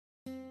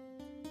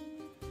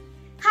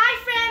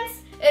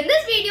In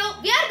this video,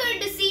 we are going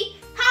to see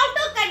how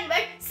to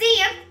convert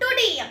cm to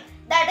dm,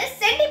 that is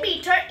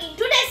centimeter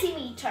into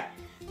decimeter.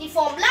 The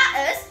formula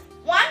is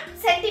 1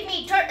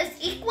 centimeter is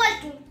equal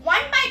to 1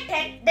 by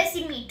 10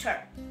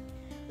 decimeter.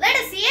 Let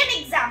us see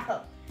an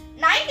example.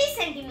 90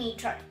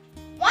 centimeter.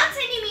 1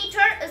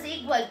 centimeter is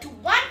equal to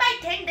 1 by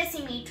 10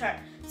 decimeter.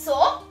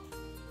 So,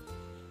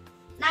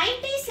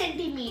 90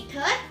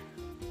 centimeter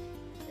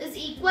is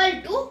equal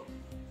to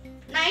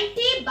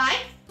 90 by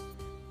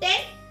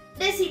 10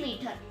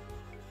 decimeter.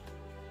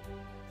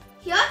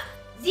 Here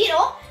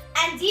 0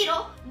 and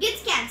 0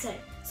 gets cancelled.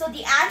 So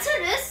the answer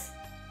is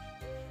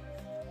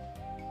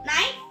 9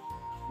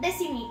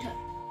 decimeter.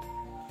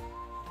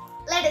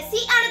 Let us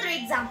see another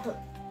example.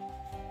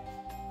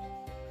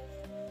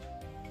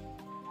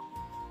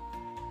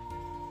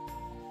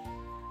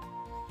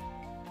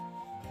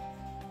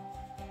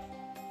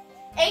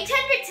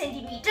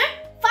 Centimeter,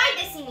 5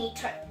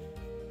 decimeter.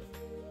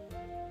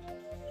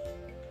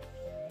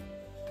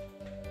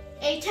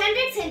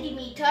 800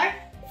 centimeter,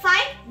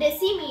 5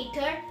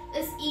 decimeter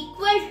is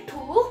equal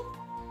to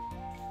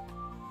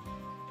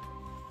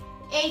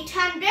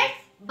 800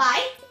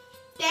 by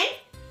 10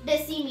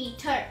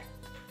 decimeter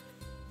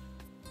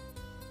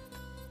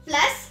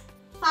plus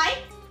 5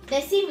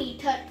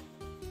 decimeter.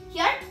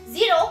 Here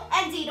 0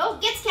 and 0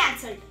 gets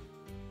cancelled.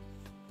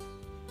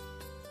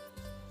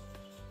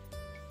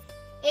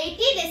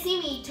 80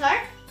 decimeter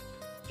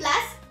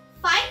plus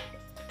 5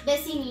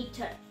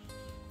 decimeter.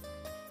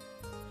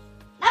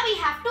 Now we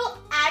have to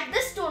add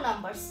these two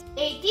numbers.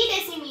 80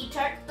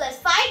 decimeter plus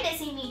 5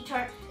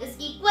 decimeter is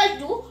equal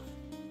to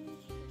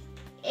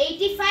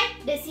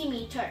 85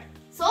 decimeter.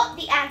 So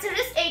the answer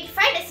is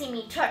 85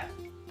 decimeter.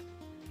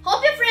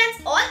 Hope you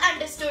friends all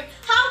understand.